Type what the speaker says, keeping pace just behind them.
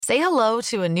Say hello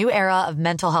to a new era of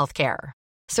mental health care.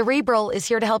 Cerebral is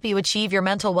here to help you achieve your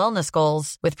mental wellness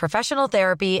goals with professional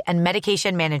therapy and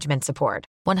medication management support.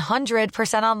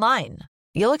 100% online.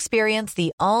 You'll experience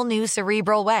the all-new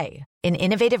Cerebral Way, an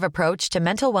innovative approach to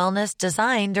mental wellness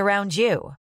designed around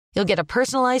you. You'll get a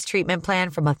personalized treatment plan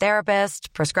from a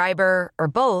therapist, prescriber, or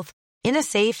both in a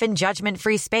safe and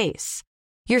judgment-free space.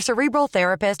 Your Cerebral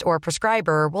therapist or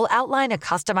prescriber will outline a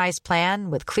customized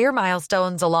plan with clear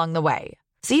milestones along the way,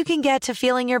 so you can get to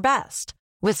feeling your best.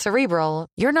 With Cerebral,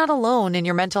 you're not alone in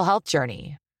your mental health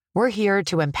journey. We're here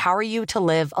to empower you to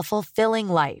live a fulfilling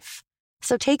life.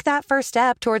 So take that first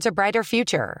step towards a brighter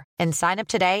future and sign up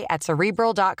today at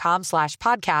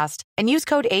Cerebral.com/podcast and use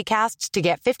code ACAST to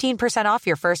get 15% off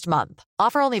your first month.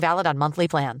 Offer only valid on monthly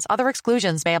plans. Other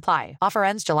exclusions may apply. Offer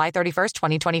ends July 31st,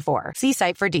 2024. See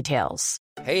site for details.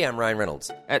 Hey, I'm Ryan Reynolds.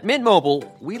 At Mint Mobile,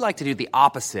 we like to do the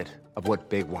opposite of what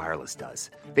Big Wireless does.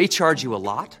 They charge you a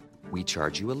lot. We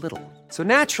charge you a little. So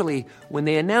naturally, when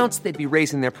they announced they'd be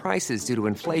raising their prices due to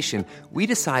inflation, we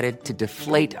decided to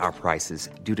deflate our prices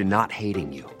due to not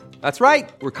hating you. That's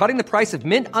right. We're cutting the price of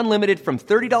Mint Unlimited from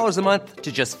 $30 a month to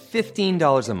just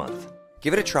 $15 a month.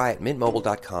 Give it a try at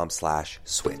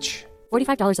mintmobile.com/switch.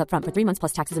 $45 up front for 3 months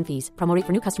plus taxes and fees. Promo rate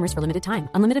for new customers for limited time.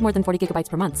 Unlimited more than 40 gigabytes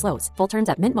per month. Slows full terms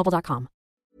at mintmobile.com.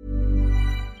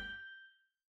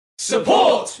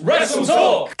 Support Wrestle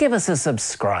Talk! Give us a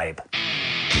subscribe.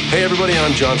 Hey everybody,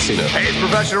 I'm John Cena. Hey, it's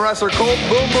professional wrestler Colt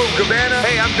Boom Boom Cabana.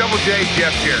 Hey, I'm Double J Jeff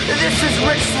here. This is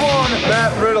Rich Swann.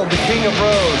 Matt Riddle, the King of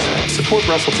Rose. Support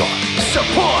Wrestle Talk.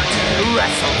 Support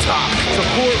Wrestle Talk.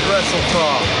 Support Wrestle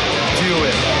Talk. Do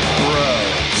it, bro.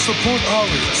 Support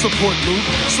Ollie. Support Luke.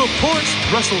 Support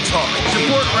Wrestle Talk.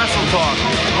 Support Wrestle Talk.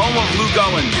 Home of Luke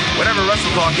Owen. Whatever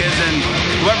Wrestle Talk is, and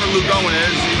whoever Luke Owen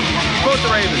is, support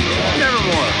the Ravens.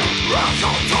 Nevermore.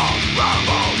 Wrestle Talk.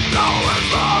 Rambo. Now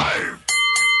it's live.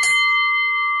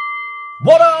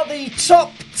 What are the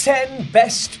top 10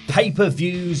 best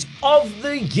pay-per-views of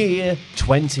the year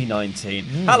 2019?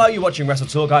 Hello, you're watching Wrestle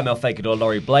Talk. I'm El Fakador,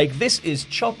 Laurie Blake. This is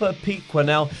Chopper Pete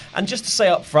Quinnell. And just to say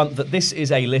up front that this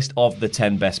is a list of the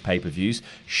 10 best pay-per-views,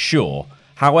 sure.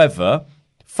 However,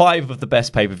 5 of the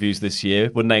best pay-per-views this year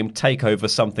were named TakeOver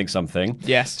something something.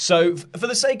 Yes. So for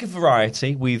the sake of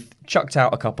variety, we've chucked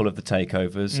out a couple of the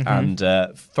takeovers and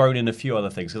thrown in a few other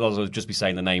things, because I'll just be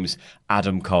saying the names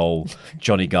Adam Cole,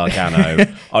 Johnny Gargano,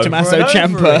 Tommaso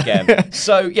Ciampa again.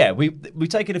 So yeah, we've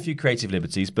taken a few creative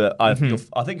liberties, but I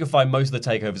think you'll find most of the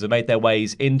takeovers have made their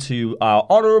ways into our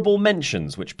honourable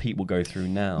mentions, which Pete will go through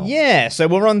now. Yeah, so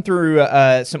we'll run through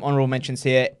some honourable mentions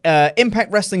here.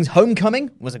 Impact Wrestling's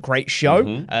Homecoming was a great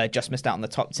show. Just missed out on the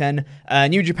top 10.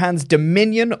 New Japan's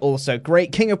Dominion, also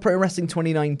great. King of Pro Wrestling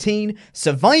 2019.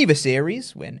 Survivor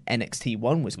Series, when NXT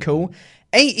won, was cool.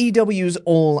 AEW's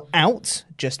All Out,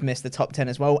 just missed the top 10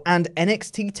 as well. And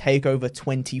NXT TakeOver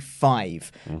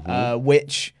 25,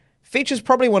 which features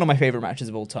probably one of my favourite matches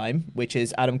of all time, which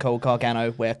is Adam Cole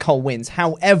Gargano, where Cole wins.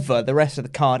 However, the rest of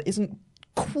the card isn't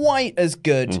quite as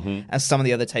good as some of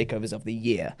the other takeovers of the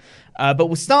year. But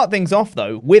we'll start things off,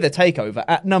 though, with a takeover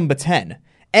at number 10.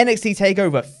 NXT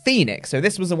TakeOver Phoenix. So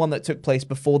this was the one that took place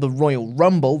before the Royal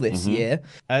Rumble this year.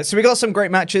 So we got some great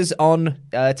matches on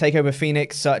TakeOver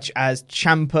Phoenix, such as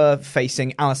Ciampa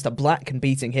facing Aleister Black and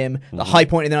beating him. The high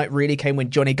point of the night really came when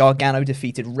Johnny Gargano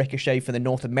defeated Ricochet for the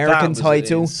North American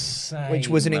title, which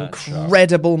was an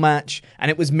incredible match.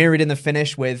 And it was mirrored in the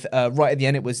finish with, right at the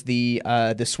end, it was the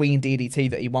swinging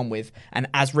DDT that he won with. And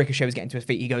as Ricochet was getting to his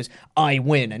feet, he goes, "I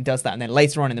win," and does that. And then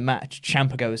later on in the match,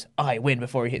 Ciampa goes, "I win,"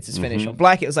 before he hits his finish on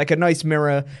Black. It was like a nice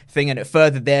mirror thing, and it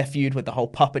furthered their feud with the whole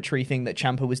puppetry thing that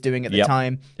Ciampa was doing at the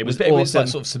time. It was awesome. like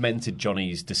sort of cemented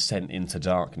Johnny's descent into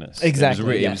darkness.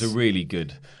 Exactly. It was a really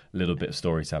good little bit of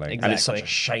storytelling. Exactly. And it's such a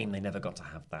shame they never got to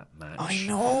have that match. I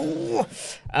know.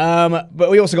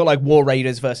 But we also got like War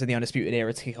Raiders versus the Undisputed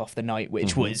Era to kick off the night,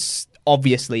 which was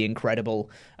obviously incredible.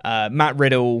 Matt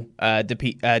Riddle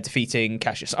defeating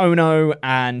Cassius Ohno,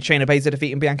 and Shayna Baszler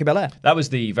defeating Bianca Belair. That was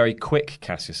the very quick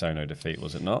Cassius Ohno defeat,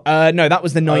 was it not? No, that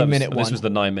was the 9-minute one. This was the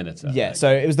 9-minute. Yeah,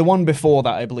 so it was the one before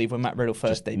that, I believe, when Matt Riddle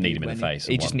first debuted. Need him in the face.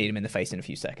 He just needed him in the face in a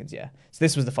few seconds, yeah. So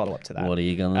this was the follow-up to that. What are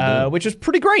you going to do? Which was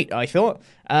pretty great, I thought.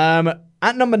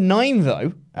 At number 9,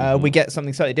 though, we get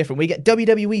something slightly different. We get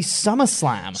WWE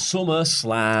SummerSlam.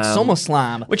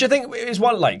 SummerSlam. Which I think is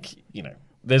one, like, you know,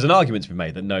 there's an argument to be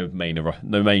made that no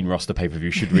main roster pay-per-view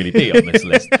should really be on this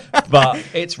list, but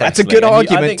it's wrestling. That's a good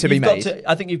argument to be made.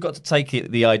 I think you've got to take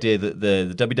it, the idea that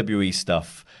the WWE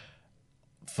stuff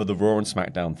for the Raw and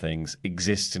SmackDown things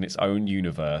exists in its own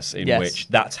universe in which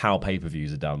that's how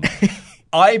pay-per-views are done.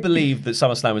 I believe that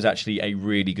SummerSlam was actually a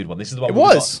really good one. This is the one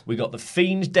we got the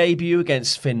Fiend debut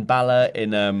against Finn Balor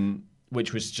in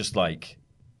which was just like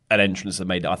an entrance that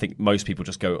made I think most people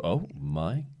just go, "Oh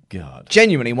my god!"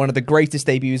 Genuinely, one of the greatest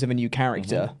debuts of a new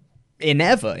character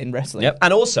ever in wrestling. Yep,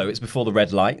 and also it's before the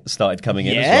red light started coming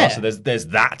in as well. So there's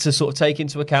that to sort of take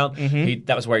into account.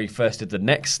 That was where he first did the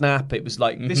neck snap. It was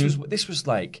like this was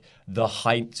like the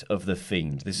height of the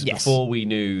Fiend. This is before we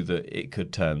knew that it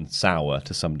could turn sour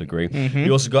to some degree.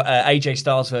 You also got AJ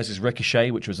Styles versus Ricochet,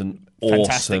 which was an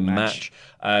awesome match.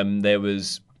 There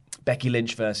was Becky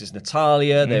Lynch versus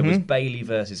Natalya. There was Bayley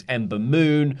versus Ember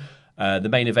Moon. The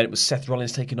main event was Seth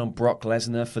Rollins taking on Brock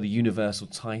Lesnar for the Universal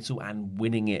title and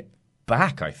winning it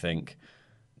back, I think.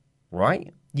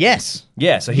 Right? Yes.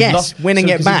 Yeah, so he lost, winning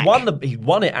it back. He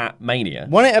won it at Mania.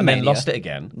 Won it at Mania. Then lost it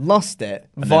again. Lost it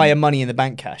via Money in the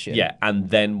Bank cash in. Yeah, and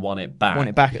then won it back. Won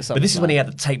it back at some But this is when he had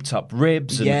the taped up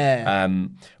ribs.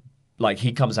 And, like,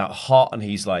 he comes out hot and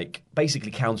he's, like,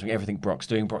 basically countering everything Brock's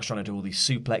doing. Brock's trying to do all these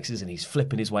suplexes and he's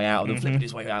flipping his way out of them, flipping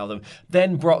his way out of them.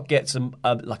 Then Brock gets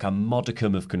like a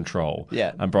modicum of control.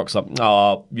 Yeah. And Brock's like,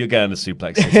 "Oh, you're going to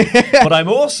suplex but I'm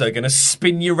also going to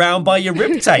spin you around by your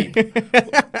rib tape."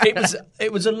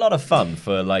 It was a lot of fun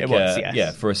for, like,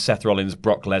 for a Seth Rollins,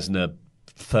 Brock Lesnar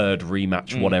third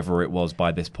rematch, whatever it was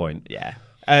by this point. Yeah.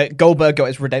 Goldberg got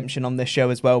his redemption on this show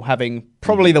as well, having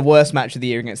probably the worst match of the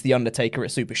year against The Undertaker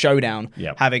at Super Showdown.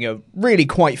 Yep. Having a really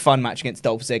quite fun match against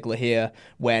Dolph Ziggler here,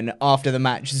 when after the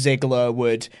match, Ziggler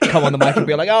would come on the mic and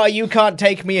be like, "Oh, you can't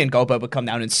take me," and Goldberg would come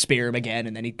down and spear him again,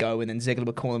 and then he'd go, and then Ziggler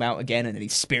would call him out again, and then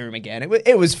he'd spear him again.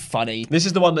 It was funny. This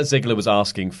is the one that Ziggler was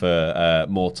asking for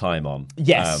more time on.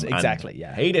 Yes, exactly,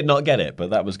 yeah. He did not get it,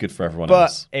 but that was good for everyone but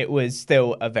else. It was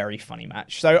still a very funny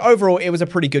match. So overall, it was a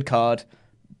pretty good card.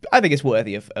 I think it's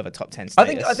worthy of a top 10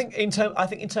 status. I think in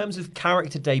terms of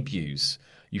character debuts,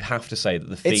 you have to say that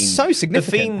the Fiend. It's so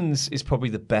significant. The Fiend's is probably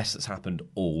the best that's happened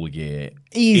all year,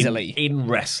 easily in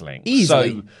wrestling. Easily.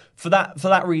 So for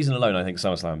that reason alone, I think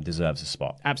SummerSlam deserves a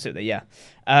spot. Absolutely, yeah.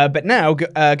 But now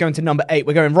going to number 8,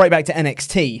 we're going right back to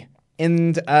NXT.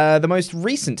 In the most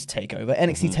recent takeover,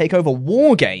 NXT TakeOver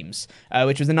War Games,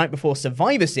 which was the night before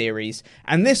Survivor Series,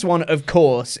 and this one, of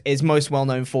course, is most well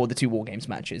known for the 2 War Games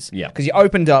matches. Yeah, because you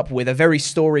opened up with a very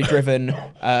story-driven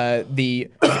the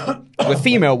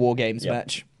female War Games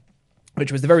match,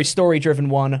 which was the very story-driven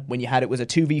one. When you had it was a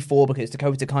 2v4 because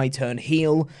Dakota Kai turned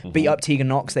heel, beat up Tegan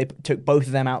Nox. They took both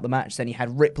of them out of the match. Then you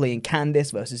had Ripley and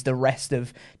Candice versus the rest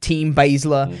of Team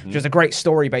Baszler, which was a great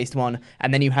story-based one.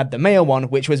 And then you had the male one,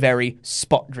 which was very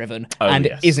spot-driven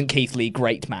Isn't Keith Lee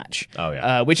great match,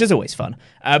 which is always fun.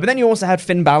 But then you also had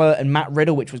Finn Balor and Matt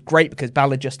Riddle, which was great because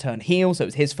Balor just turned heel, so it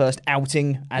was his first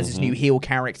outing as his new heel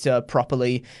character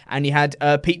properly. And you had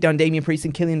Pete Dunne, Damian Priest,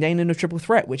 and Killian Dane in a triple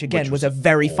threat, which was a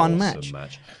very fun match.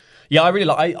 Yeah,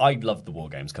 I loved the War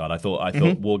Games card. I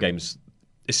thought War Games,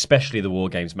 especially the War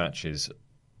Games matches,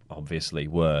 obviously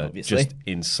just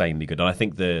insanely good. And I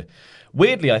think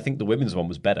weirdly, I think the women's one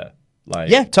was better. Like,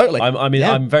 yeah, totally.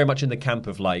 I'm very much in the camp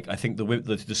of, like, I think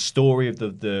the story of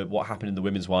the what happened in the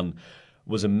women's one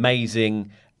was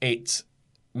amazing. It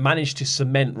managed to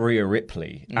cement Rhea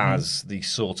Ripley as the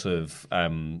sort of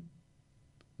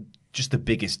just the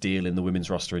biggest deal in the women's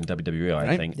roster in WWE,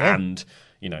 I think. Yeah. And,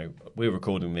 you know, we're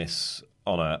recording this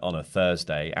on a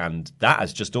Thursday, and that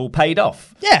has just all paid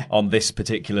off on this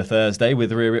particular Thursday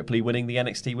with Rhea Ripley winning the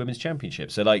NXT Women's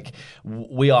Championship. So, like,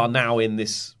 we are now in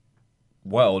this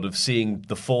world of seeing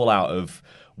the fallout of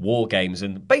War Games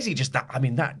and basically just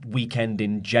that weekend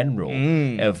in general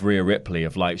of Rhea Ripley,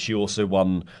 of, like, she also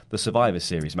won the Survivor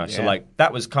Series match. So, like,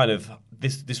 that was kind of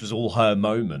this was all her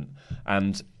moment,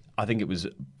 and I think it was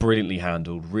brilliantly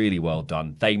handled, really well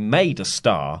done. They made a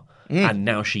star, and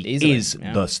now she is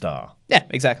the star. Yeah,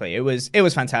 exactly. It was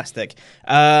fantastic.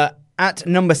 At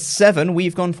number 7,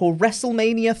 we've gone for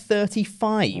WrestleMania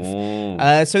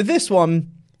 35. So this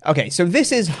one, so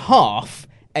this is half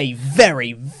a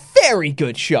very, very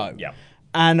good show. Yeah.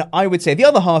 And I would say the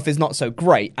other half is not so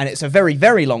great, and it's a very,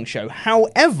 very long show.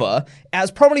 However, it has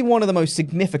probably one of the most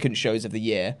significant shows of the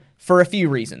year for a few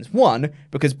reasons. One,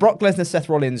 because Brock Lesnar, Seth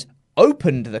Rollins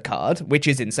opened the card, which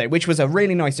is insane, which was a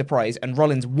really nice surprise, and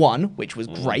Rollins won, which was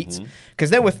great, because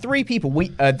there were 3 people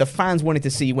the fans wanted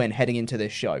to see win heading into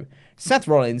this show. Seth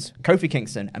Rollins, Kofi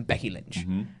Kingston, and Becky Lynch.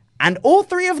 And all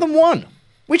 3 of them won,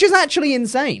 which is actually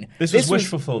insane. This was wish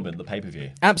fulfillment, the pay-per-view.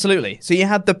 Absolutely. So you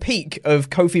had the peak of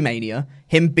Kofi Mania,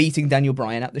 him beating Daniel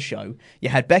Bryan at the show. You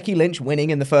had Becky Lynch winning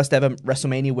in the first ever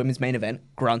WrestleMania women's main event.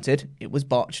 Granted, it was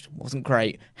botched, wasn't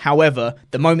great. However,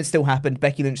 the moment still happened.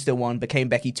 Becky Lynch still won, became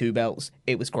Becky 2 belts.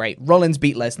 It was great. Rollins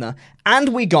beat Lesnar. And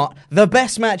we got the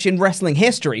best match in wrestling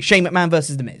history, Shane McMahon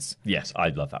versus The Miz. Yes, I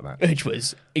love that match. Which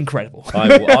was incredible.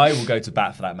 I will go to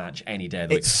bat for that match any day of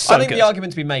the week. So I think good. the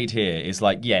argument to be made here is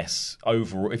like, yes,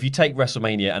 overall, if you take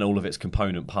WrestleMania and all of its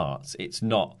component parts, it's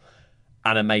not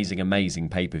an amazing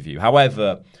pay-per-view.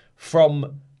 However,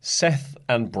 from Seth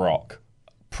and Brock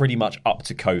pretty much up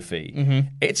to Kofi,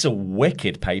 it's a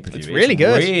wicked pay-per-view. It's really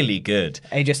good. Really good.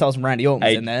 AJ Styles and Randy Orton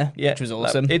was in there, which was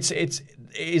awesome.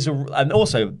 And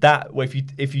also that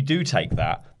if you do take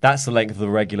that, that's the length of the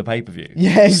regular pay-per-view.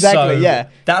 Yeah, exactly. So yeah,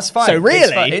 that's fine. So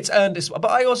really, it's earned its.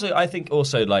 But I think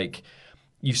also like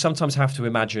you sometimes have to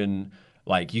imagine.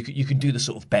 Like you can do the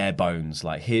sort of bare bones.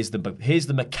 Like here's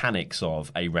the mechanics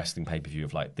of a wrestling pay per view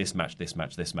of like this match.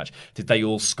 Did they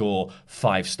all score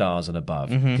 5 stars and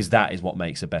above? Because that is what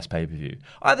makes a best pay per view.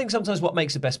 I think sometimes what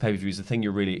makes a best pay per view is the thing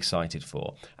you're really excited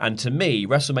for. And to me,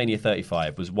 WrestleMania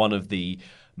 35 was one of the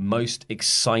most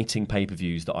exciting pay per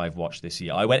views that I've watched this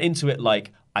year. I went into it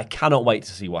like I cannot wait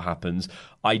to see what happens.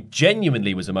 I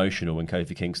genuinely was emotional when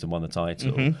Kofi Kingston won the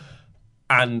title.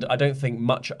 And I don't think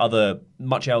much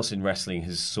else in wrestling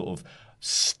has sort of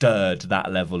stirred that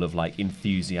level of like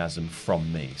enthusiasm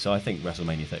from me. So I think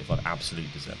WrestleMania 35 absolutely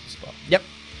deserves a spot. Yep.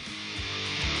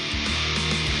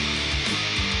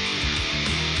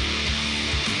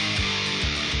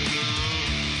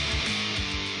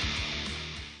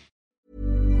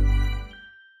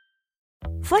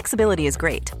 Flexibility is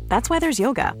great. That's why there's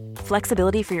yoga.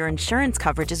 Flexibility for your insurance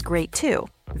coverage is great too.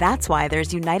 That's why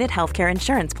there's United Healthcare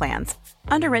Insurance Plans.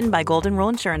 Underwritten by Golden Rule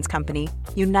Insurance Company,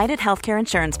 United Healthcare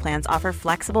Insurance Plans offer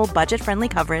flexible, budget-friendly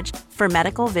coverage for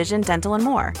medical, vision, dental, and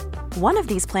more. One of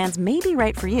these plans may be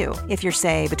right for you if you're,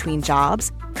 say, between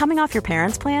jobs, coming off your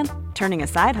parents' plan, turning a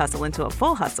side hustle into a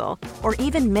full hustle, or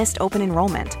even missed open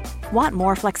enrollment. Want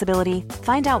more flexibility?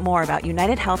 Find out more about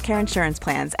United Healthcare Insurance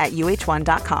Plans at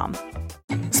uh1.com.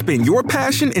 Spin your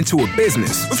passion into a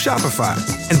business with Shopify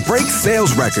and break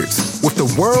sales records with the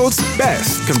world's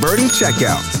best converting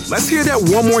checkout. Let's hear that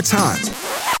one more time.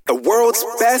 The world's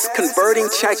best converting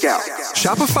checkout.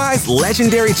 Shopify's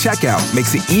legendary checkout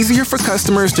makes it easier for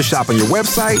customers to shop on your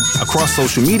website, across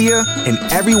social media, and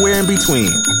everywhere in between.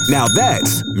 Now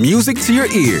that's music to your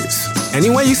ears. Any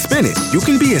way you spin it, you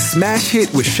can be a smash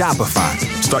hit with Shopify.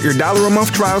 Start your $1 a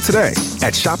month trial today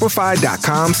at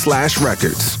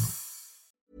shopify.com/records.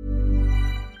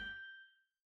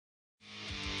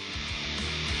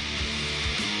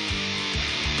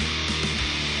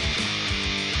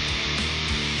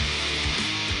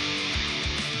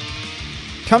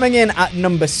 Coming in at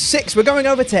number 6, we're going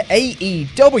over to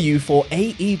AEW for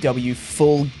AEW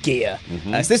Full Gear.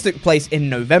 So this took place in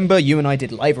November. You and I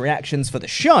did live reactions for the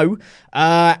show,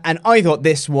 and I thought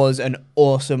this was an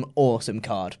awesome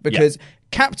card because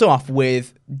capped off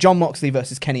with Jon Moxley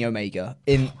versus Kenny Omega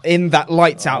in that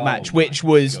lights out match, which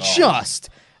was just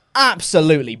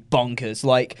absolutely bonkers,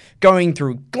 like going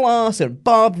through glass and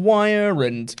barbed wire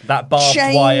and that barbed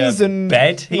chains wire and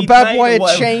bed, barbed wire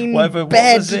chain bed. What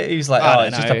was it? He was like, I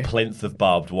it's don't just know. a plinth of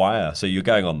barbed wire. So you're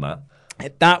going on that.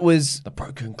 That was The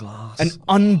broken glass. an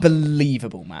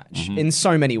unbelievable match in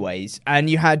so many ways. And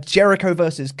you had Jericho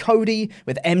versus Cody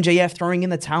with MJF throwing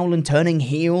in the towel and turning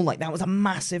heel. Like, that was a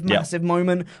massive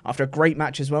moment after a great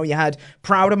match as well. You had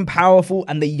Proud and Powerful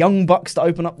and the Young Bucks to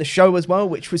open up the show as well,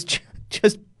 which was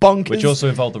just bonkers. Which also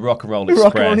involved the Rock and Roll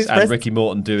Rock and Roll Express Express. and Ricky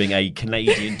Morton doing a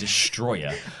Canadian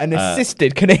destroyer. An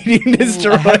assisted Canadian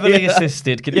destroyer. Heavily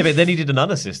assisted. Yeah, but then he did an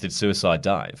unassisted suicide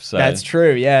dive. So That's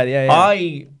true, yeah.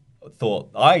 I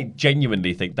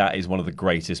genuinely think that is one of the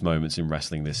greatest moments in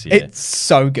wrestling this year. It's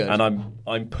so good. And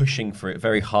I'm pushing for it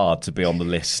very hard to be on the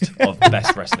list of the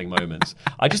best wrestling moments.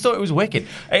 I just thought it was wicked.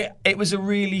 It was a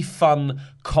really fun,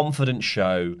 confident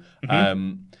show.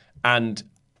 And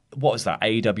what was that?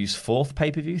 AEW's 4th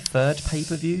pay-per-view? 3rd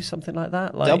pay-per-view? Something like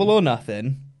that? Like, Double or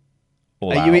Nothing.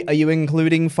 Are you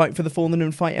including Fight for the Fallen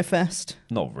and Fyter Fest?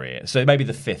 Not really. So maybe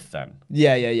the 5th then.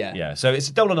 Yeah. Yeah, so it's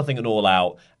Double or Nothing and All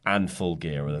Out and Full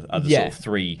Gear are the sort of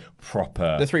 3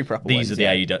 proper... The 3 proper These ones, are the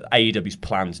AEW's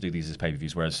plan to do these as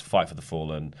pay-per-views, whereas Fight for the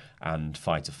Fallen and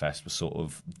Fyter Fest were sort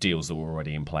of deals that were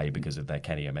already in play because of their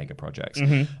Kenny Omega projects.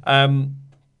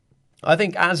 I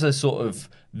think as a sort of...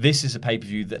 This is a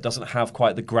pay-per-view that doesn't have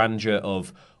quite the grandeur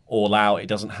of All Out. It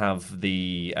doesn't have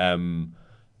the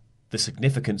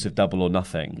significance of Double or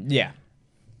Nothing. Yeah.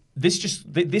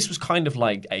 this was kind of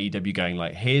like AEW going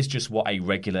like, here's just what a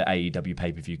regular AEW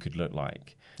pay-per-view could look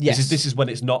like. Yes. This is when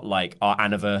it's not like our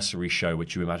anniversary show,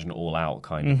 which you imagine All Out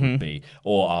kind of would be,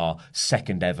 or our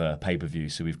second ever pay-per-view,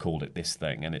 so we've called it this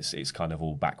thing, and it's kind of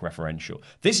all back referential.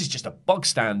 This is just a bog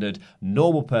standard,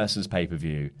 normal person's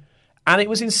pay-per-view, and it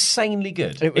was insanely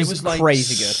good. It was like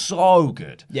crazy good. So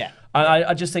good. Yeah.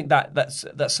 I just think that's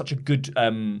such a good...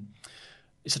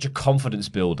 it's such a confidence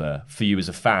builder for you as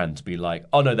a fan to be like,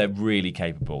 oh no, they're really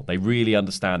capable. They really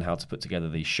understand how to put together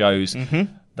these shows.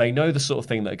 They know the sort of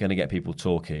thing that are going to get people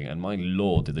talking. And my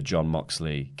lord, did the Jon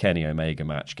Moxley Kenny Omega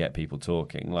match get people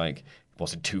talking? Like,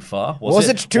 was it too far? Was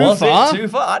it too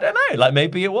far? I don't know. Like,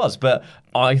 maybe it was, but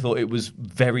I thought it was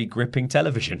very gripping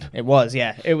television. It was,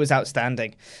 yeah. It was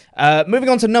outstanding. Moving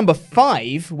on to number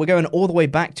 5, we're going all the way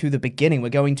back to the beginning. We're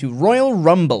going to Royal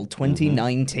Rumble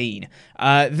 2019.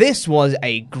 This was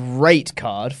a great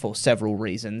card for several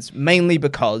reasons, mainly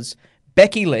because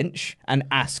Becky Lynch and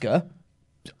Asuka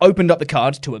opened up the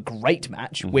card to a great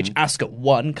match, which Asuka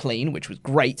won clean, which was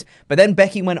great. But then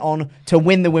Becky went on to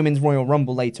win the Women's Royal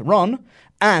Rumble later on,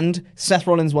 and Seth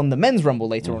Rollins won the Men's Rumble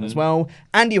later on as well.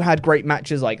 And you had great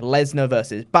matches like Lesnar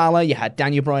versus Balor. You had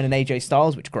Daniel Bryan and AJ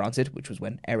Styles, which was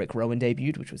when Eric Rowan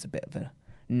debuted, which was a bit of a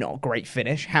not great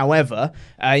finish. However,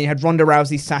 you had Ronda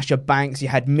Rousey, Sasha Banks. You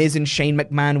had Miz and Shane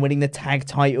McMahon winning the tag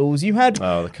titles. You had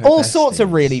all sorts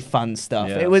of really fun stuff.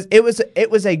 Yeah. It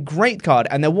was a great card,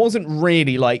 and there wasn't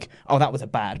really like, oh, that was a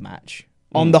bad match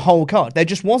on the whole card. There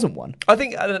just wasn't one. I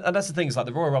think, and that's the thing, is like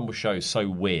the Royal Rumble show is so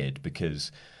weird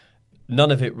because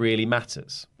none of it really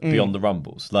matters beyond the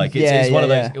Rumbles. Like it's one of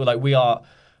those. Like we are.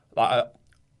 I've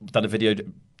done a video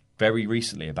very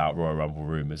recently about Royal Rumble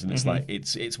rumours, and it's like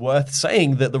it's worth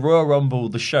saying that the Royal Rumble,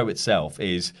 the show itself,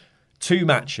 is 2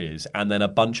 matches and then a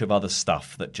bunch of other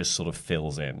stuff that just sort of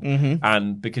fills in.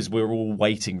 And because we're all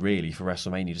waiting really for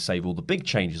WrestleMania to save all the big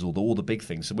changes, all the big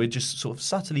things, so we're just sort of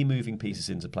subtly moving pieces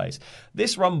into place.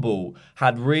 This Rumble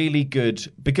had really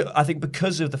good,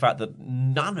 because of the fact that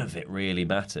none of it really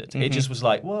mattered. It just was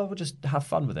like, well, we'll just have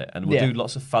fun with it and we'll do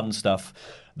lots of fun stuff.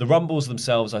 The Rumbles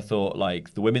themselves, I thought,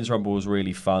 like, the Women's Rumble was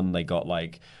really fun. They got,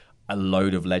 like, a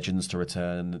load of legends to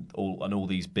return and all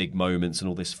these big moments and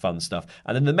all this fun stuff.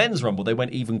 And then the Men's Rumble, they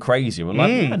went even crazier. We're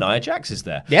like, Nia Jax is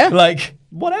there. Yeah. Like,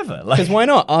 whatever. Because why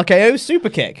not? RKO Super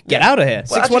Kick. Get out of here.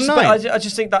 619. I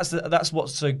just think that's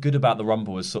what's so good about the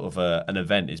Rumble as sort of an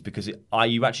event, is because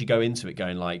you actually go into it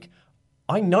going like,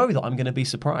 I know that I'm going to be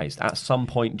surprised at some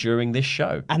point during this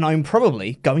show. And I'm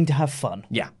probably going to have fun.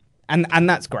 Yeah. And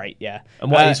that's great, yeah. And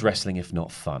what is wrestling if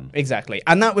not fun? Exactly.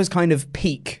 And that was kind of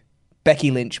peak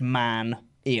Becky Lynch man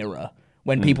era,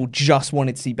 when people just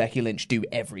wanted to see Becky Lynch do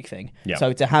everything. Yeah.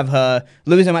 So to have her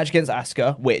lose a match against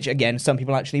Asuka, which again some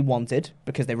people actually wanted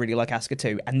because they really like Asuka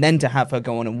too, and then to have her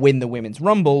go on and win the Women's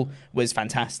Rumble was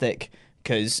fantastic,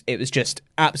 because it was just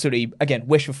absolutely, again,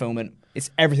 wish fulfillment.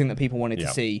 It's everything that people wanted to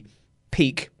see.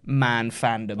 Peak man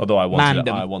fandom. Although I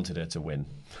wanted her to win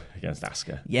against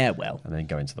Asuka. Yeah, well. And then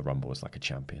go into the Rumble as like a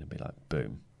champion and be like,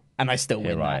 boom. And I still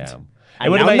win that. Here I am.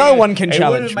 And now no one can challenge me.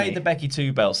 It would have made the Becky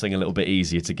 2 belt thing a little bit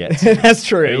easier to get to. That's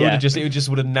true, It just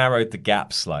would have narrowed the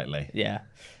gap slightly. Yeah.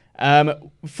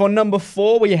 For number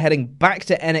 4, we're heading back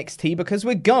to NXT because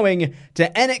we're going to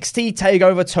NXT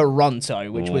TakeOver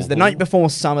Toronto, which was the night before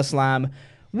SummerSlam,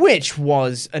 which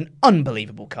was an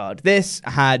unbelievable card. This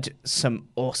had some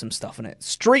awesome stuff in it.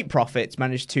 Street Profits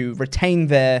managed to retain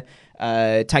their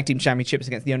tag team championships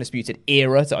against the Undisputed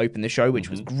Era to open the show, which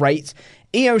was great.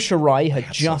 Io Shirai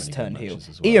had just turned heel.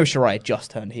 Io Shirai had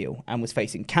just turned heel and was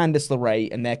facing Candice LeRae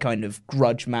in their kind of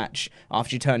grudge match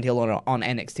after she turned heel on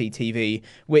NXT TV,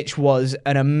 which was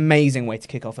an amazing way to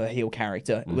kick off her heel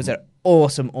character. It was an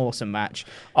awesome, awesome match.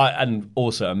 And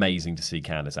also amazing to see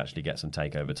Candice actually get some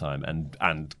takeover time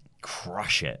and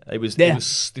crush it.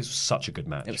 This was such a good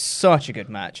match. It was such a good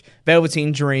match.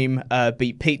 Velveteen Dream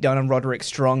beat Pete Dunne and Roderick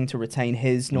Strong to retain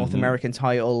his North American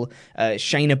title.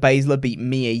 Shayna Baszler beat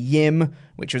Mia Yim,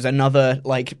 which was another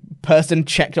person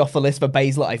checked off the list for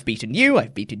Baszler. I've beaten you,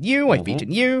 I've beaten you, I've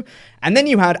beaten you. And then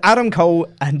you had Adam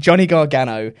Cole and Johnny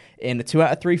Gargano in a 2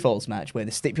 out of 3 falls match where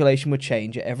the stipulation would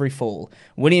change at every fall.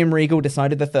 William Regal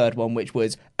decided the third one, which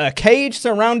was a cage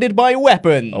surrounded by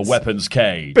weapons. A weapons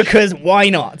cage. Because why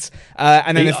not?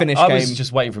 And then the finish came. I was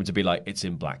just waiting for him to be like, it's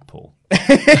in Blackpool.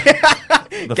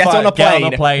 Get on a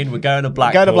plane. We're going to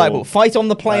Blackpool. Go to Blackpool. Fight on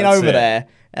the plane there.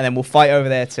 And then we'll fight over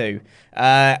there too.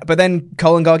 But then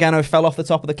Cole and Gargano fell off the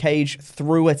top of the cage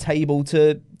through a table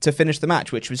to finish the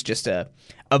match, which was just a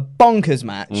bonkers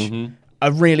match.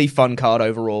 A really fun card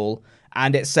overall.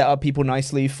 and it set up people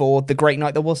nicely for the great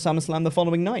night that was SummerSlam the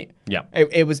following night. Yeah.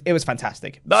 It was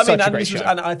fantastic. I mean, Such a great show.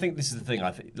 and I think this is the thing.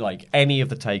 I think like any of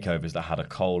the takeovers that had a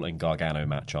Cole and Gargano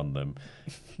match on them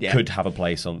could have a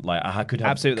place on. Like I could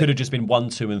have just been 1,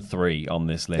 2, and 3 on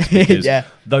this list because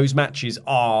those matches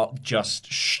are just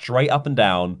straight up and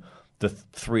down the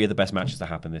 3 of the best matches that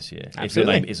happened this year. Absolutely. If the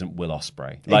name isn't Will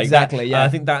Ospreay, exactly. I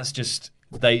think that's just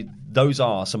those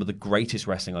are some of the greatest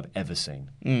wrestling I've ever seen.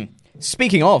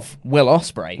 Speaking of Will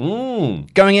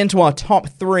Ospreay, going into our top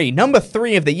 3, number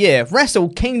 3 of the year, Wrestle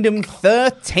Kingdom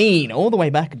 13, all the way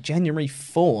back January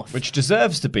 4th. Which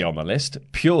deserves to be on the list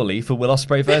purely for Will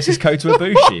Ospreay versus Kota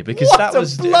Ibushi, because that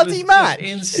was a bloody match.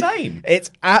 Insane. It's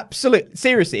absolute.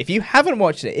 Seriously, if you haven't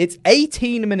watched it, it's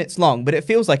 18 minutes long, but it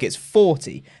feels like it's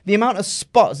 40. The amount of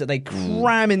spots that they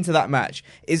cram into that match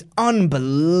is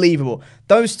unbelievable.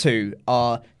 Those two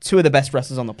are two of the best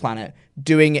wrestlers on the planet,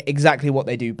 doing exactly what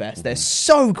they do best. They're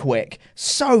so quick,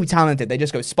 so talented. They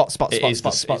just go spot.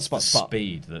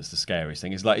 Speed that's the scariest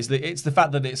thing. It's the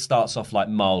fact that it starts off like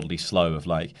mildly slow. Of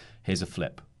like, here's a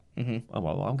flip. Oh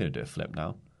well, I'm going to do a flip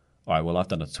now. All right, well I've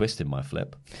done a twist in my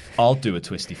flip. I'll do a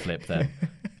twisty flip then.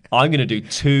 I'm going to do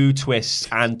 2 twists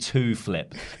and 2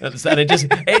 flips, and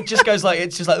it just goes like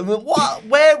it's just like what?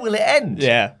 Where will it end?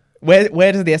 Yeah.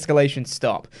 Where does the escalation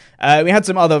stop? We had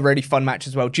some other really fun matches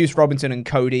as well. Juice Robinson and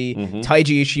Cody,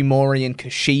 Taiji Ishimori and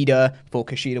Kushida, before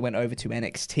Kushida went over to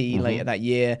NXT later that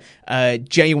year.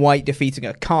 Jay White defeating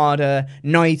Okada,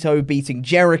 Naito beating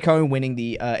Jericho, winning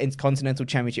the Intercontinental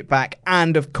Championship back,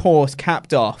 and of course,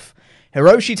 capped off,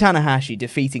 Hiroshi Tanahashi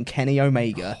defeating Kenny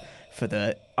Omega for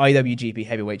the IWGP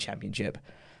Heavyweight Championship.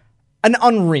 An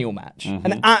unreal match.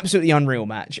 An absolutely unreal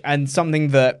match, and something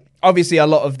that obviously a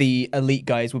lot of the elite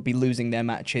guys would be losing their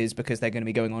matches because they're going to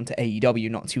be going on to AEW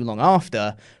not too long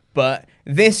after, but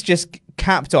this just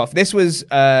capped off. This was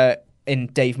in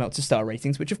Dave Meltzer star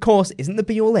ratings, which of course isn't the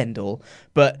be-all end-all,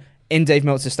 but in Dave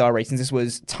Meltzer star ratings, this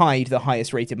was tied the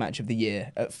highest rated match of the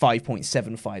year at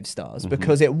 5.75 stars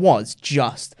because it was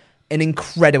just an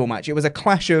incredible match. It was a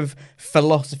clash of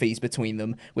philosophies between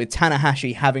them, with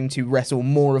Tanahashi having to wrestle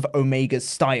more of Omega's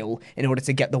style in order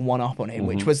to get the one-up on him,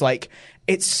 which was like,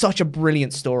 it's such a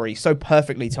brilliant story, so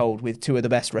perfectly told with two of the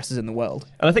best wrestlers in the world.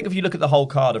 And I think if you look at the whole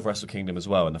card of Wrestle Kingdom as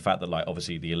well, and the fact that like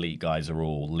obviously the elite guys are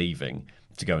all leaving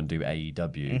to go and do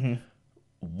AEW,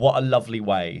 what a lovely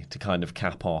way to kind of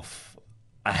cap off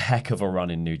a heck of a run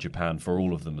in New Japan for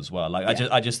all of them as well. Like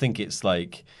I just think it's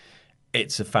like,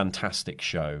 it's a fantastic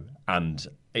show, and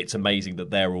it's amazing that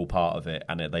they're all part of it,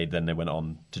 and they went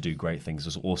on to do great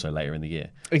things also later in the year.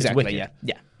 Exactly,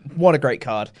 yeah. What a great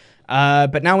card.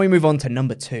 But now we move on to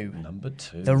number 2. Number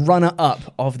 2. The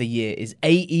runner-up of the year is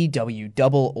AEW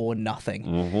Double or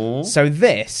Nothing. So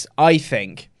this, I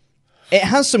think, it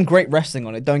has some great wrestling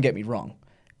on it, don't get me wrong.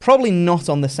 Probably not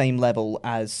on the same level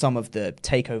as some of the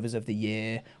takeovers of the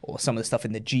year or some of the stuff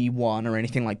in the G1 or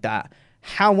anything like that.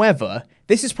 However,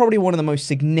 this is probably one of the most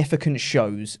significant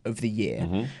shows of the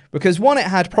year because one, it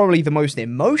had probably the most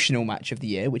emotional match of the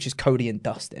year, which is Cody and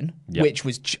Dustin, which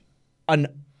was an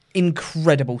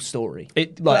incredible story. I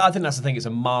think that's the thing. It's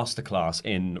a masterclass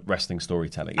in wrestling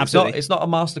storytelling. Absolutely. It's not a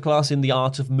masterclass in the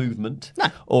art of movement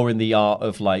or in the art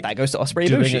of like that goes to Ospreay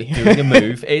doing a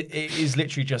move. It is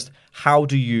literally just how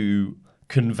do you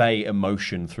convey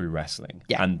emotion through wrestling.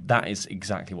 And that is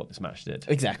exactly what this match did.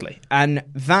 Exactly. And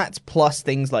that plus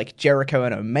things like Jericho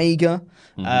and Omega,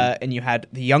 and you had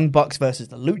the Young Bucks versus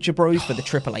the Lucha Bros for the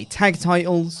AAA tag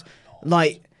titles.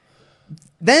 Like,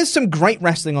 there's some great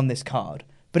wrestling on this card,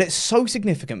 but it's so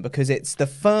significant because it's the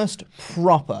first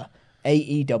proper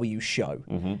AEW show.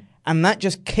 And that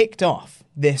just kicked off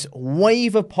this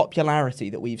wave of popularity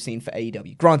that we've seen for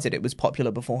AEW. Granted, it was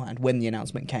popular beforehand when the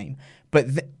announcement came, but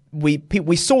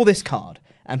we saw this card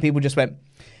and people just went,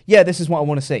 yeah, this is what I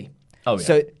want to see.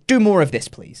 So do more of this,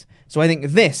 please. So I think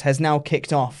this has now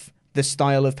kicked off the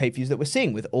style of pay-per-views that we're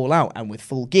seeing with All Out and with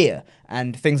Full Gear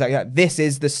and things like that. This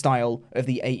is the style of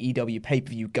the AEW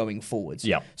pay-per-view going forwards.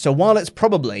 So while it's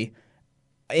probably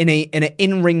in an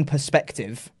in-ring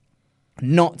perspective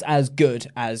not as good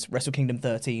as Wrestle Kingdom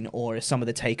 13 or as some of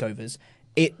the takeovers,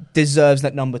 it deserves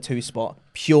that number 2 spot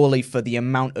purely for the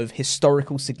amount of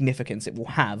historical significance it will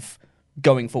have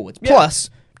going forwards. Plus,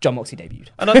 Jon Moxley debuted.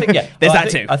 And I think, there's that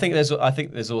too. I think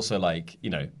there's also like, you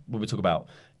know, when we talk about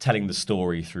telling the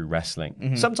story through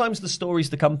wrestling, sometimes the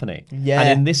story's the company. And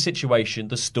in this situation,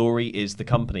 the story is the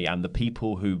company and the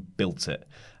people who built it.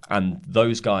 And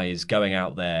those guys going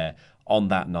out there on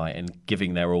that night and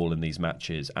giving their all in these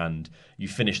matches, and you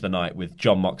finish the night with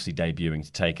Jon Moxley debuting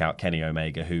to take out Kenny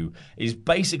Omega, who is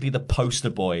basically the poster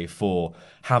boy for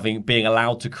being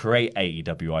allowed to create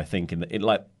AEW, I think,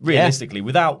 realistically,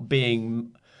 without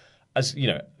being, as you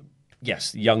know,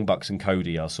 yes, Young Bucks and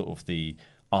Cody are sort of the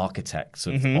architects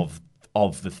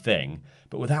of the thing,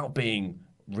 but without being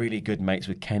really good mates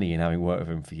with Kenny and having worked with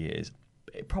him for years,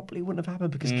 it probably wouldn't have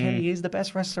happened, because Kenny is the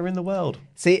best wrestler in the world.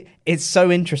 See, it's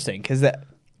so interesting because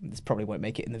this probably won't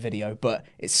make it in the video, but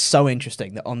it's so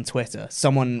interesting that on Twitter,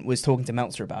 someone was talking to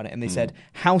Meltzer about it, and they said,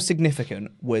 how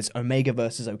significant was Omega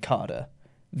versus Okada,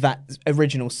 that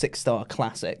original 6-star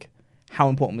classic? How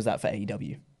important was that for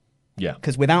AEW? Yeah.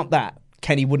 Because without that,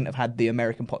 Kenny wouldn't have had the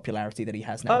American popularity that he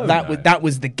has now. Oh, that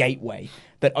was the gateway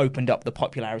that opened up the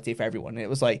popularity for everyone. And it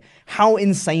was like, how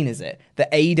insane is it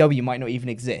that AEW might not even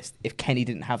exist if Kenny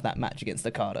didn't have that match against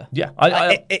Okada? Yeah,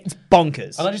 it's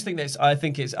bonkers. And I just think I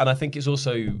think it's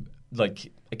also,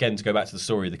 like, again, to go back to the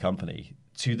story of the company,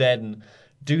 to then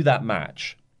do that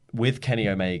match with Kenny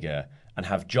Omega and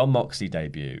have Jon Moxley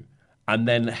debut, and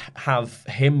then have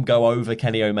him go over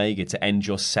Kenny Omega to end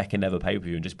your second ever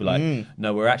pay-per-view and just be like,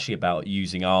 no, we're actually about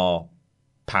using our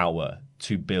power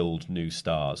to build new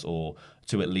stars, or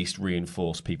to at least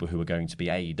reinforce people who are going to be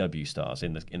AEW stars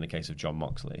in the case of Jon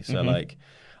Moxley. So like,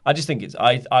 I just think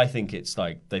I think it's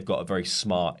like they've got a very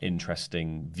smart,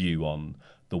 interesting view on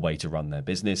the way to run their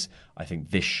business. I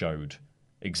think this showed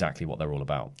exactly what they're all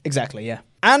about. Exactly, yeah.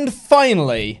 And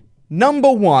finally,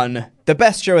 number 1, the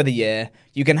best show of the year.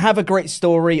 You can have a great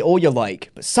story all you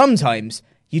like, but sometimes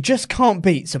you just can't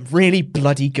beat some really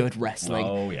bloody good wrestling.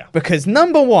 Oh, yeah. Because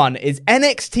number 1 is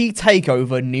NXT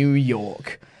TakeOver New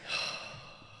York.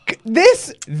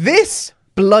 This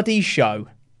bloody show.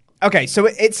 Okay, so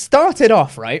it started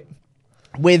off, right,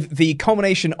 with the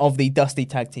culmination of the Dusty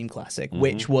Tag Team Classic,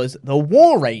 which was the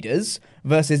War Raiders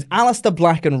versus Aleister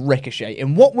Black and Ricochet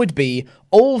in what would be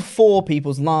all 4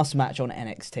 people's last match on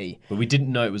NXT. But we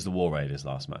didn't know it was the War Raiders'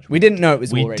 last match. We didn't know it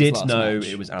was the War Raiders' last match. We did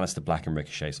know it was Aleister Black and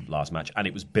Ricochet's last match, and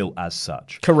it was built as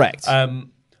such. Correct.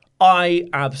 I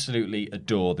absolutely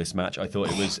adore this match. I thought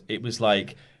it was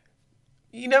like,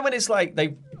 you know, when it's like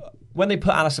when they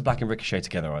put Aleister Black and Ricochet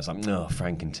together, I was like, no,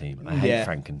 Franken team. I hate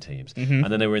Franken teams. And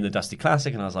then they were in the Dusty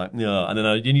Classic, and I was like, no. And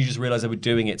then you just realize they were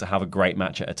doing it to have a great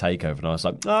match at a takeover, and I was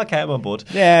like, oh, okay, I'm on board.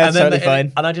 Yeah, and totally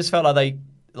fine. And I just felt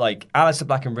like Aleister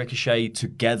Black and Ricochet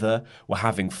together were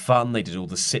having fun. They did all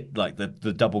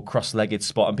the double cross-legged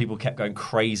spot, and people kept going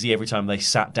crazy every time they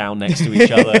sat down next to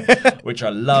each other, which I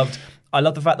loved. I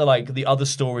love the fact that, like, the other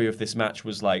story of this match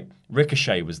was, like,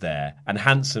 Ricochet was there, and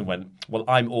Hanson went, well,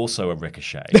 I'm also a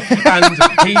Ricochet. And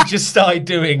he just started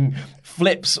doing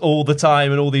flips all the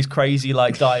time and all these crazy,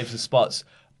 like, dives and spots.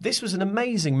 This was an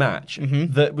amazing match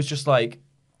that was just like,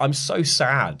 I'm so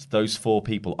sad those 4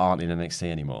 people aren't in NXT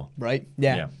anymore. Right?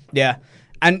 Yeah.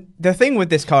 And the thing with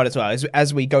this card as well, is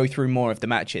as we go through more of the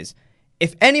matches,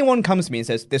 if anyone comes to me and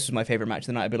says, this was my favourite match of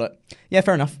the night, I'd be like, yeah,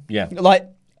 fair enough. Yeah. Like,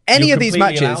 any You're of these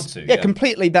completely matches, allowed to, yeah.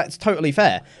 completely, that's totally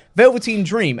fair. Velveteen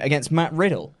Dream against Matt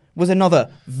Riddle was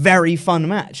another very fun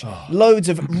match. Loads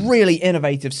of really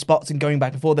innovative spots and going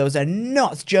back and forth. There was a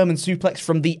nuts German suplex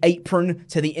from the apron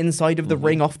to the inside of the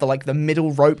ring off the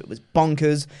middle rope. It was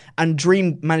bonkers. And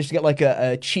Dream managed to get like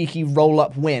a cheeky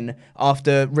roll-up win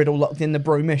after Riddle locked in the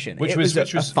Bro Mission. Which was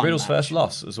Riddle's first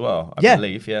loss as well, I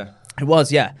believe, yeah. It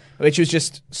was, yeah. Which was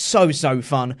just so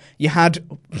fun. You had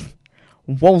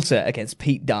Walter against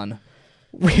Pete Dunne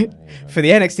for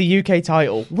the NXT UK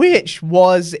title, which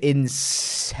was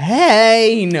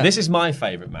insane. This is my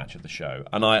favourite match of the show,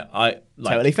 and I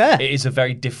totally fair. It is a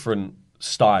very different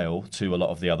style to a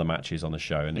lot of the other matches on the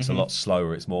show, and it's a lot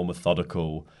slower. It's more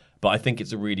methodical, but I think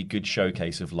it's a really good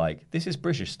showcase of like, this is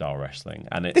British style wrestling,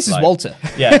 and it's this is like, Walter.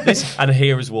 And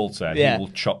here is Walter, and he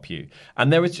will chop you.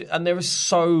 And there is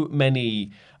so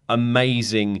many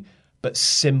amazing but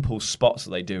simple spots that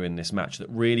they do in this match that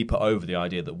really put over the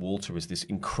idea that Walter is this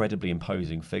incredibly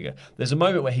imposing figure. There's a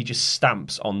moment where he just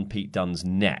stamps on Pete Dunne's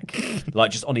neck, like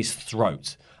just on his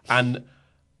throat. And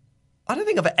I don't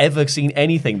think I've ever seen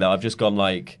anything that I've just gone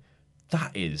like,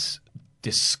 that is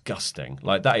disgusting.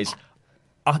 Like, that is...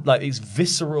 like, it's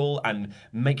visceral and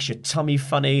makes your tummy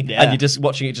funny, and you're just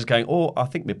watching it just going, oh, I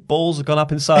think my balls have gone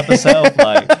up inside myself.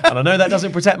 Like, and I know that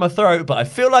doesn't protect my throat, but I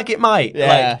feel like it might.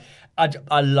 Yeah. Like,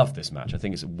 I love this match. I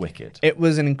think it's wicked. It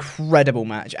was an incredible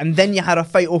match. And then you had a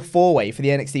fatal 4-way for the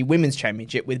NXT Women's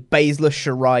Championship with Baszler,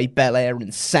 Shirai, Belair,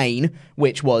 and Sane,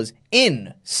 which was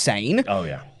insane. Oh,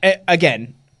 yeah.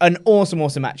 Again, an awesome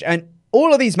match. And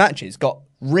all of these matches got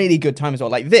really good time as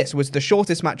well. Like, this was the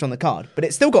shortest match on the card, but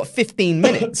it still got 15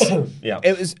 minutes. Yeah.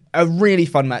 It was a really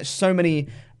fun match. So many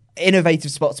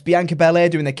innovative spots. Bianca Belair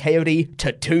doing the KOD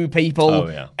to 2 people. Oh,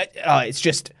 yeah. It's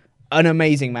just an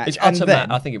amazing match. I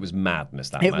think it was madness,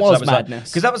 that match. It was madness.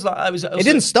 Because that was like... It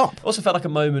didn't stop. Also felt like a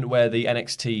moment where the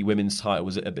NXT women's title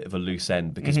was at a bit of a loose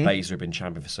end because Baszler had been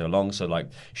champion for so long. So, like,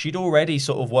 she'd already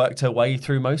sort of worked her way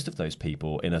through most of those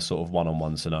people in a sort of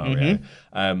one-on-one scenario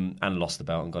and lost the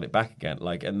belt and got it back again.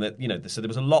 Like, and so there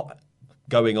was a lot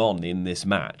going on in this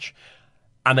match.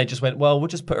 And they just went, well, we'll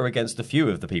just put her against a few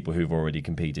of the people who've already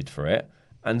competed for it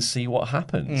and see what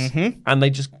happens. And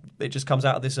it just comes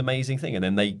out of this amazing thing. And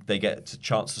then they get a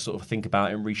chance to sort of think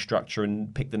about it and restructure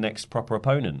and pick the next proper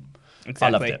opponent. Exactly. I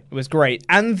loved it. It was great.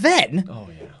 And then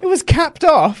it was capped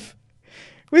off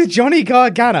with Johnny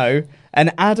Gargano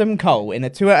and Adam Cole in a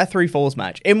 2 out of 3 falls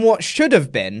match in what should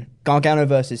have been Gargano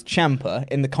versus Ciampa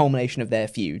in the culmination of their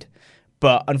feud.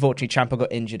 But unfortunately, Ciampa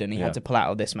got injured and he had to pull out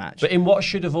of this match. But in what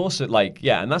should have also,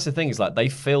 and that's the thing, is like they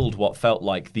filled what felt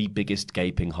like the biggest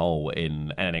gaping hole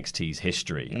in NXT's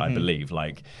history, I believe.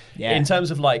 Like, in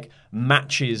terms of like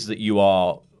matches that you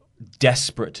are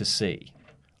desperate to see,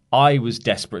 I was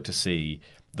desperate to see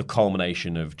the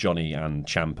culmination of Johnny and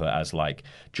Ciampa as like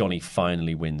Johnny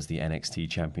finally wins the NXT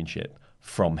championship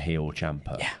from heel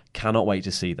Ciampa. Yeah. Cannot wait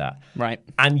to see that. Right.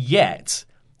 And yet...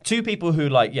 2 people who,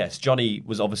 like, yes, Johnny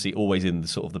was obviously always in the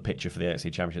sort of the picture for the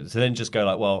NXT Championship. So then just go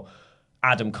like, well,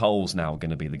 Adam Cole's now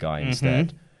going to be the guy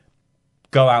instead.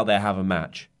 Go out there, have a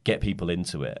match, get people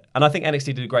into it. And I think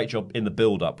NXT did a great job in the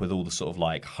build-up with all the sort of,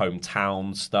 like,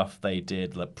 hometown stuff they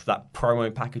did. Like, that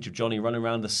promo package of Johnny running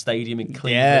around the stadium in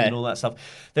Cleveland and all that stuff.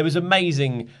 There was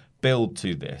amazing build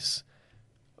to this.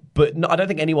 But no, I don't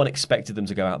think anyone expected them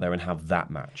to go out there and have that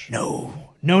match.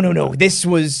 No. This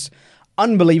was...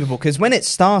 unbelievable, because when it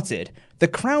started, the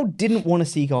crowd didn't want to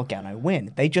see Gargano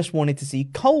win. They just wanted to see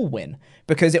Cole win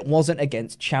because it wasn't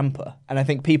against Ciampa. And I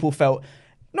think people felt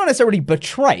not necessarily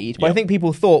betrayed, but I think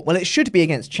people thought, well, it should be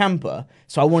against Ciampa,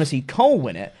 so I want to see Cole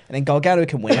win it, and then Gargano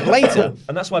can win it later.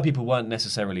 And that's why people weren't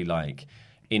necessarily like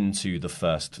into the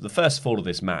first fall of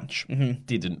this match.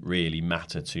 Didn't really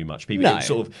matter too much.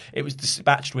 People it was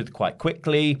dispatched with quite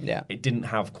quickly. It didn't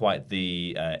have quite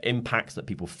the impact that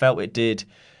people felt it did.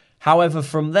 However,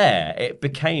 from there, it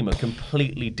became a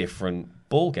completely different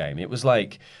ballgame. It was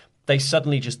like they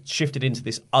suddenly just shifted into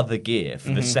this other gear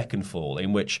for the second fall,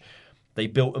 in which they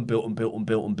built and built and built and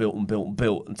built and built and built and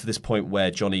built, and to this point where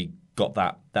Johnny got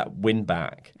that win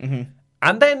back.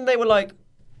 And then they were like,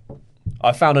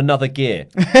 I found another gear.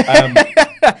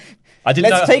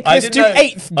 Let's take this to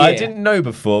 8th gear. I didn't know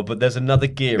before, but there's another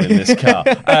gear in this car.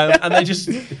 And they just...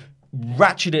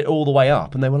 ratchet it all the way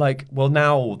up, and they were like, well,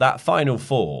 now that final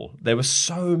fall, there were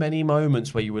so many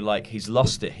moments where you were like, he's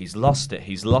lost it, he's lost it,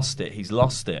 he's lost it, he's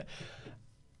lost it.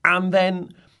 And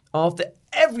then after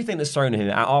everything that's thrown in,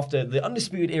 after the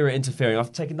Undisputed Era interfering,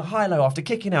 after taking the high-low, after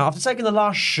kicking out, after taking the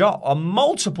last shot on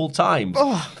multiple times,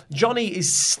 Johnny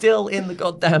is still in the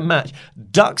goddamn match,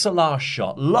 ducks a last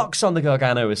shot, locks on the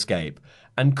Gargano escape,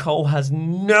 and Cole has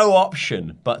no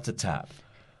option but to tap.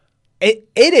 It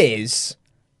is...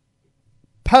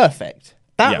 perfect.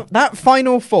 That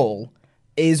final fall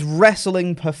is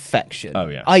wrestling perfection. Oh,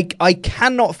 yeah. I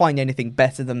cannot find anything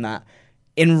better than that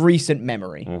in recent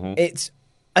memory. It's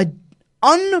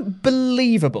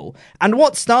unbelievable. And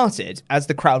what started as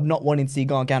the crowd not wanting to see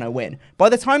Gargano win, by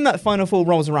the time that final fall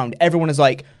rolls around, everyone is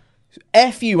like,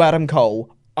 F you, Adam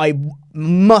Cole. I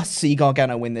must see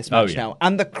Gargano win this match now.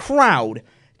 And the crowd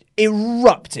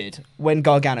erupted when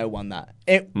Gargano won that.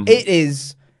 It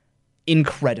is...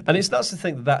 incredible. And that's the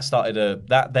thing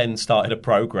that then started a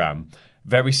program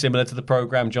very similar to the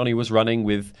program Johnny was running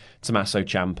with Tommaso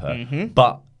Ciampa,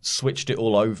 but switched it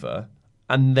all over.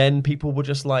 And then people were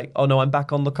just like, "Oh no, I'm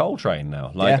back on the Cole train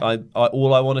now. Like,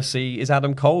 all I want to see is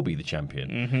Adam Cole be the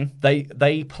champion."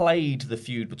 They played the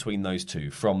feud between those two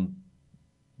from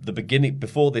the beginning,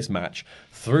 before this match,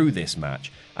 through this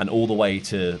match, and all the way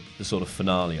to the sort of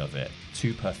finale of it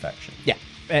to perfection. Yeah.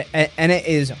 And it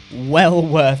is well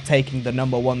worth taking the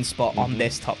number 1 spot on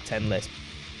this top 10 list.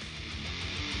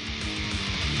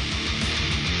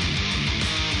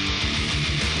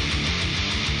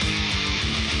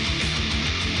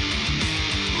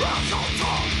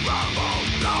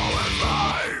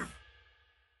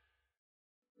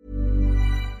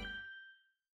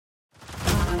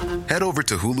 Head over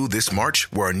to Hulu this March,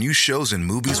 where our new shows and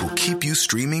movies will keep you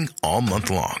streaming all month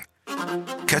long.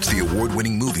 Catch the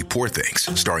award-winning movie Poor Things,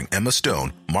 starring Emma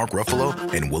Stone, Mark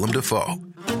Ruffalo, and Willem Dafoe.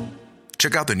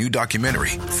 Check out the new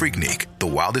documentary, Freaknik, The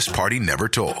Wildest Party Never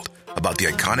Told, about the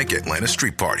iconic Atlanta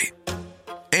street party.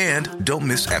 And don't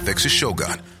miss FX's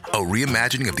Shogun, a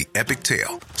reimagining of the epic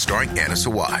tale, starring Anna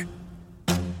Sawai.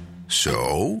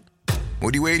 So,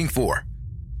 what are you waiting for?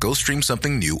 Go stream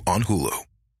something new on Hulu.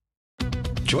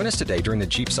 Join us today during the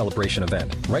Jeep Celebration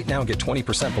event. Right now, get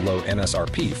 20% below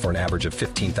MSRP for an average of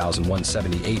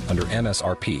 $15,178 under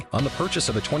MSRP on the purchase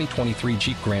of a 2023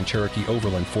 Jeep Grand Cherokee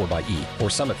Overland 4xE or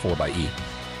Summit 4xE.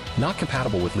 Not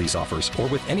compatible with lease offers or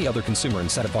with any other consumer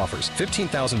incentive offers.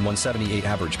 $15,178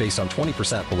 average based on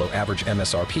 20% below average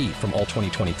MSRP from all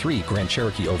 2023 Grand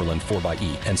Cherokee Overland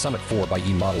 4xE and Summit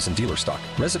 4xE models in dealer stock.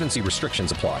 Residency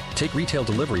restrictions apply. Take retail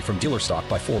delivery from dealer stock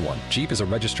by 4/1. Jeep is a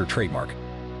registered trademark.